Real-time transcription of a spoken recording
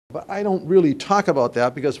But I don't really talk about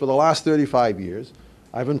that because for the last 35 years,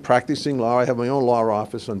 I've been practicing law. I have my own law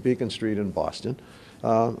office on Beacon Street in Boston.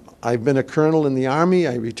 I've been a colonel in the Army.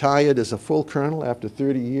 I retired as a full colonel after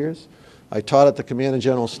 30 years. I taught at the Command and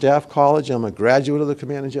General Staff College. I'm a graduate of the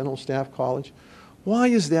Command and General Staff College. Why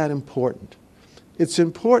is that important? It's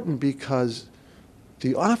important because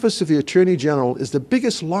the Office of the Attorney General is the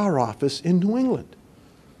biggest law office in New England.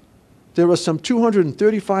 There are some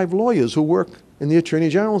 235 lawyers who work in the Attorney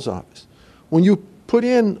General's office. When you put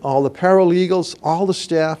in all the paralegals, all the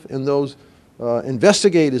staff, and those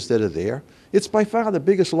investigators that are there, it's by far the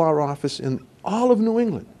biggest law office in all of New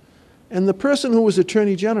England. And the person who is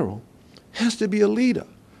Attorney General has to be a leader.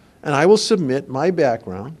 And I will submit my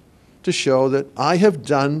background to show that I have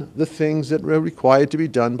done the things that are required to be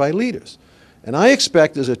done by leaders. And I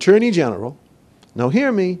expect as Attorney General, now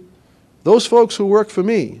hear me, those folks who work for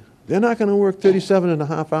me, they're not going to work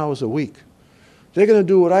 37.5 hours a week. They're going to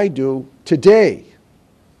do what I do today.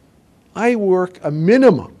 I work a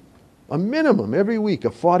minimum every week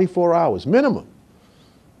of 44 hours, minimum.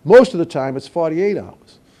 Most of the time it's 48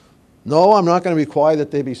 hours. No, I'm not going to require that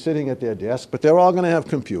they be sitting at their desk, but they're all going to have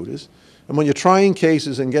computers. And when you're trying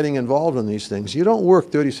cases and getting involved in these things, you don't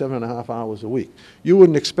work 37.5 hours a week. You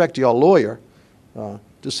wouldn't expect your lawyer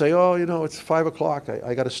to say, oh, you know, it's 5 o'clock,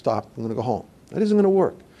 I got to stop, I'm going to go home. That isn't going to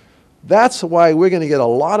work. That's why we're going to get a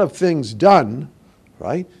lot of things done,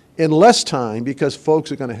 right, in less time because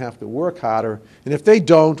folks are going to have to work harder. And if they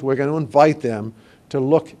don't, we're going to invite them to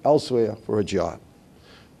look elsewhere for a job.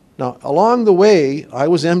 Now, along the way, I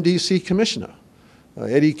was MDC commissioner.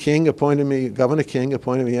 Eddie King appointed me, Governor King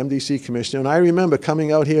appointed me MDC commissioner. And I remember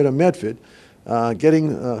coming out here to Medford,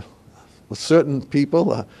 getting with certain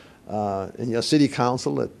people in your city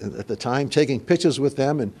council at the time, taking pictures with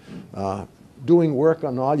them and doing work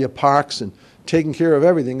on all your parks and taking care of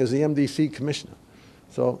everything as the MDC commissioner.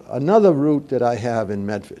 So another route that I have in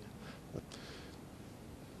Medford.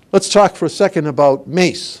 Let's talk for a second about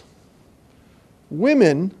mace.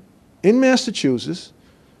 Women in Massachusetts,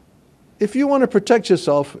 if you want to protect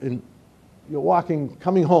yourself and you're walking,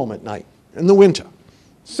 coming home at night in the winter,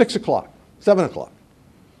 6 o'clock, 7 o'clock,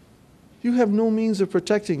 you have no means of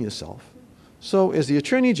protecting yourself. So as the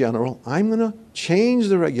Attorney General, I'm going to change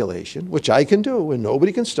the regulation, which I can do and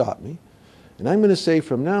nobody can stop me. And I'm going to say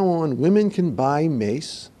from now on, women can buy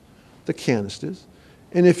mace, the canisters,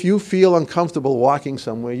 and if you feel uncomfortable walking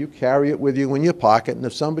somewhere, you carry it with you in your pocket, and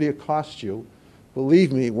if somebody accosts you,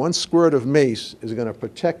 believe me, one squirt of mace is going to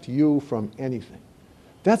protect you from anything.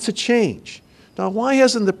 That's a change. Now, why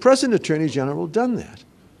hasn't the present Attorney General done that?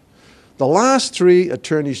 The last 3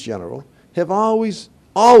 Attorneys General have always,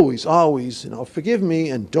 you know, forgive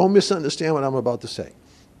me and don't misunderstand what I'm about to say.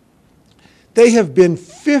 They have been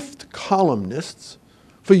 5th columnists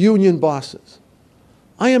for union bosses.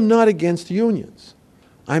 I am not against unions.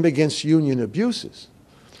 I'm against union abuses.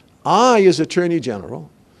 I, as Attorney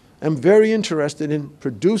General, am very interested in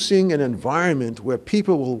producing an environment where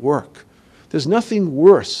people will work. There's nothing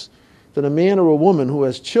worse than a man or a woman who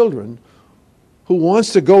has children who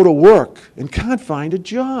wants to go to work and can't find a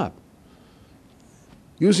job.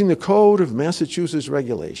 Using the Code of Massachusetts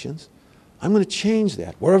regulations, I'm going to change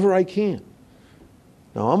that wherever I can.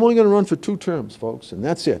 Now, I'm only going to run for 2 terms, folks, and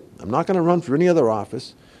that's it. I'm not going to run for any other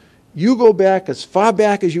office. You go back as far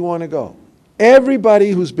back as you want to go.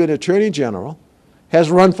 Everybody who's been Attorney General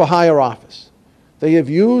has run for higher office. They have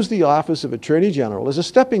used the office of Attorney General as a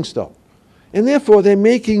stepping stone. And therefore, they're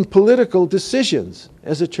making political decisions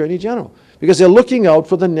as Attorney General because they're looking out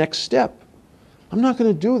for the next step. I'm not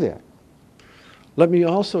going to do that. Let me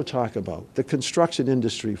also talk about the construction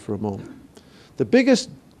industry for a moment. The biggest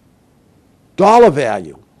dollar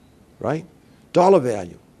value, right? Dollar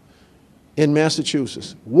value in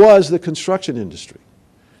Massachusetts was the construction industry.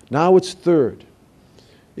 Now it's 3rd.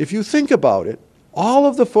 If you think about it, all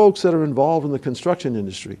of the folks that are involved in the construction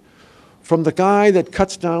industry, from the guy that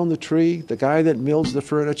cuts down the tree, the guy that mills the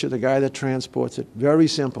furniture, the guy that transports it, very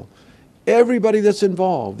simple. Everybody that's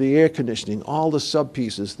involved, the air conditioning, all the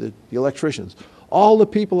sub-pieces, the electricians, all the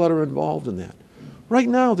people that are involved in that. Right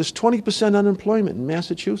now, there's 20% unemployment in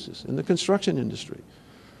Massachusetts in the construction industry.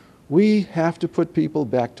 We have to put people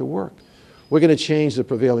back to work. We're going to change the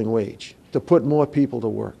prevailing wage to put more people to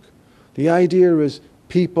work. The idea is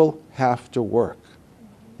people have to work.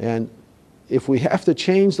 And if we have to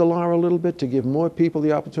change the law a little bit to give more people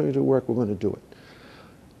the opportunity to work, we're going to do it.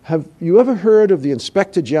 Have you ever heard of the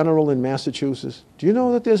Inspector General in Massachusetts? Do you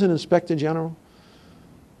know that there's an Inspector General?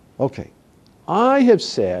 Okay. I have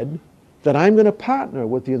said that I'm going to partner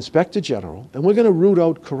with the Inspector General and we're going to root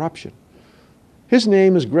out corruption. His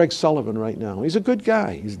name is Greg Sullivan right now. He's a good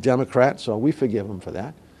guy. He's a Democrat, so we forgive him for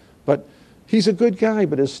that. But he's a good guy,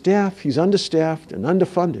 but his staff, he's understaffed and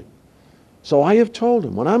underfunded. So I have told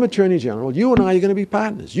him, when I'm Attorney General, you and I are going to be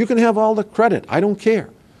partners. You can have all the credit. I don't care.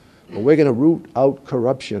 But we're going to root out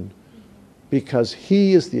corruption because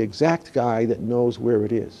he is the exact guy that knows where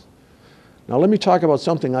it is. Now let me talk about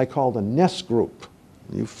something I call the NESS group.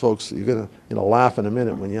 You folks, you're going to laugh in a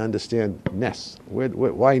minute when you understand NESS.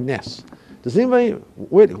 Why NESS? Does anybody,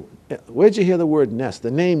 where'd you hear the word NESS,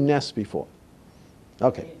 the name NESS before?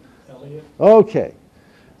 Okay. Okay.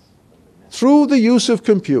 Through the use of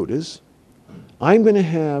computers, I'm going to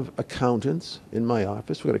have accountants in my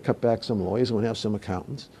office. We're going to cut back some lawyers. We're going to have some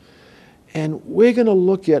accountants. And we're going to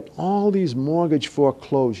look at all these mortgage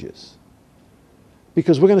foreclosures.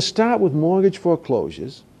 Because we're going to start with mortgage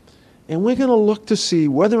foreclosures, and we're going to look to see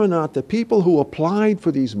whether or not the people who applied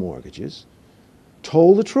for these mortgages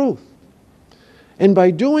told the truth. And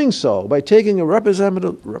by doing so, by taking a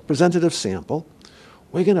representative sample,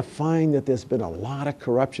 we're going to find that there's been a lot of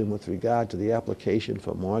corruption with regard to the application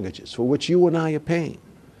for mortgages, for which you and I are paying.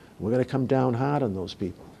 We're going to come down hard on those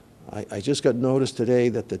people. I just got notice today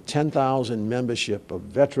that the 10,000 membership of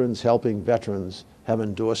Veterans Helping Veterans have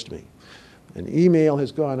endorsed me. An email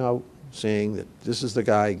has gone out saying that this is the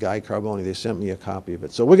guy, Guy Carboni. They sent me a copy of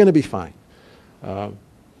it. So we're going to be fine.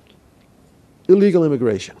 Illegal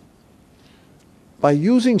immigration. By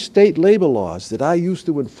using state labor laws that I used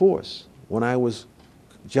to enforce when I was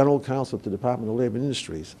General Counsel at the Department of Labor and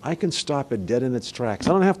Industries, I can stop it dead in its tracks.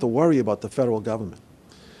 I don't have to worry about the federal government.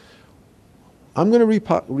 I'm going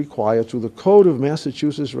to require, through the Code of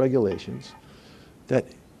Massachusetts regulations, that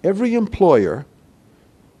every employer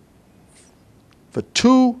for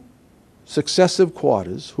 2 successive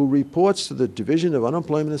quarters who reports to the Division of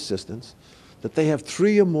Unemployment Assistance that they have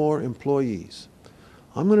 3 or more employees.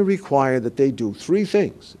 I'm going to require that they do 3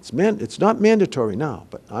 things. It's not mandatory now,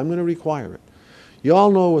 but I'm going to require it. You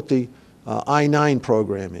all know what the I-9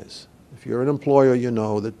 program is. If you're an employer, you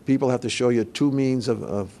know that people have to show you two means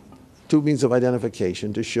of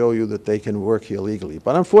identification to show you that they can work here legally.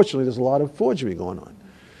 But unfortunately, there's a lot of forgery going on.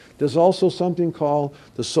 There's also something called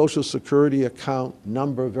the Social Security account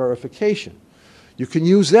number verification. You can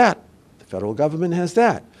use that. The federal government has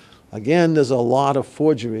that. Again, there's a lot of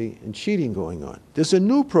forgery and cheating going on. There's a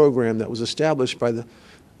new program that was established by the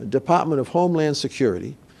Department of Homeland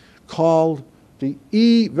Security called the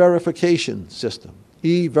E-verification system,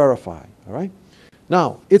 E-verify, all right?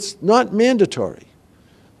 Now, it's not mandatory.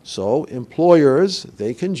 So employers,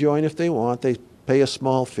 they can join if they want. They pay a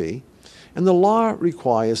small fee. And the law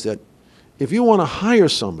requires that if you want to hire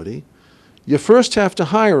somebody, you first have to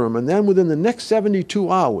hire them, and then within the next 72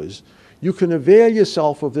 hours, you can avail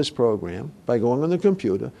yourself of this program by going on the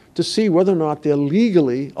computer to see whether or not they're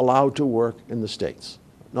legally allowed to work in the States.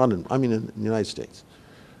 In the United States.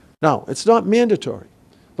 Now, it's not mandatory,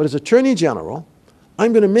 but as Attorney General,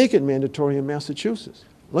 I'm going to make it mandatory in Massachusetts.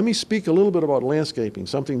 Let me speak a little bit about landscaping,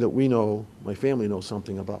 something that we know, my family knows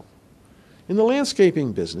something about. In the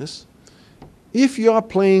landscaping business, if you're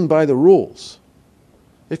playing by the rules,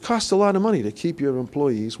 it costs a lot of money to keep your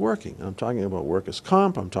employees working. I'm talking about workers'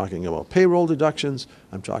 comp, I'm talking about payroll deductions,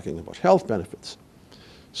 I'm talking about health benefits.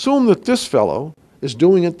 Assume that this fellow is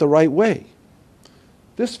doing it the right way.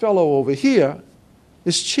 This fellow over here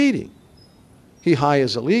is cheating. He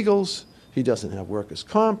hires illegals, he doesn't have workers'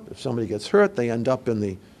 comp. If somebody gets hurt, they end up in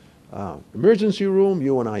the emergency room.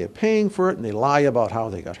 You and I are paying for it, and they lie about how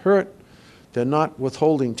they got hurt. They're not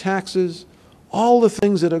withholding taxes. All the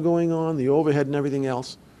things that are going on, the overhead and everything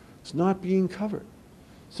else, is not being covered.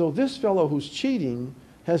 So this fellow who's cheating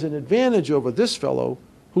has an advantage over this fellow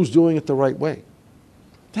who's doing it the right way.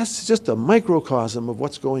 That's just a microcosm of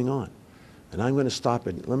what's going on. And I'm going to stop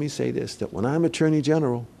it. Let me say this, that when I'm Attorney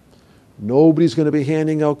General, nobody's going to be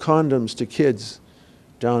handing out condoms to kids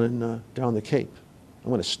down the Cape. I'm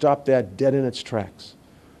going to stop that dead in its tracks.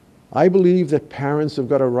 I believe that parents have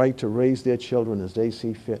got a right to raise their children as they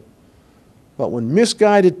see fit. But when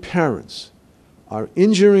misguided parents are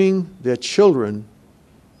injuring their children,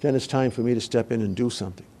 then it's time for me to step in and do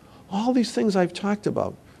something. All these things I've talked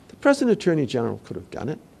about, the President Attorney General could have done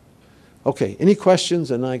it. Okay, any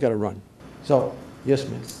questions? And I got to run. So, yes,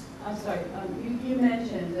 ma'am. I'm sorry, you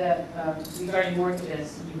mentioned that regarding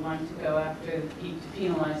mortgages, you want to go after, to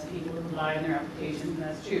penalize people who lied on their applications, and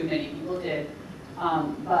that's true, many people did.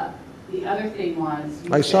 But the other thing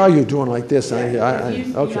was... I saw you doing like this. Yeah, okay.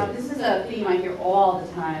 You know, this is a theme I hear all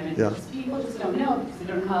the time, and Yeah. people just don't know because they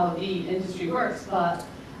don't know how the industry works. But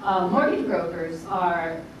mortgage brokers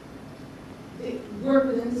they work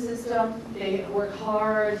within the system, they work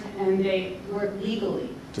hard, and they work legally.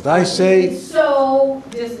 Did I say? It's so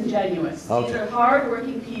disingenuous. Okay. These are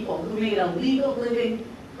hard-working people who made a legal living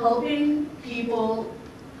helping people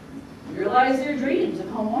realize their dreams of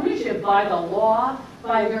homeownership by the law,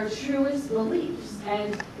 by their truest beliefs.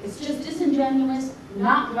 And it's just disingenuous,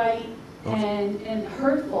 not right, and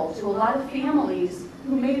hurtful to a lot of families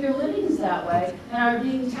who make their livings that way and are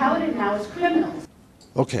being touted now as criminals.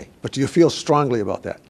 Okay, but do you feel strongly about that?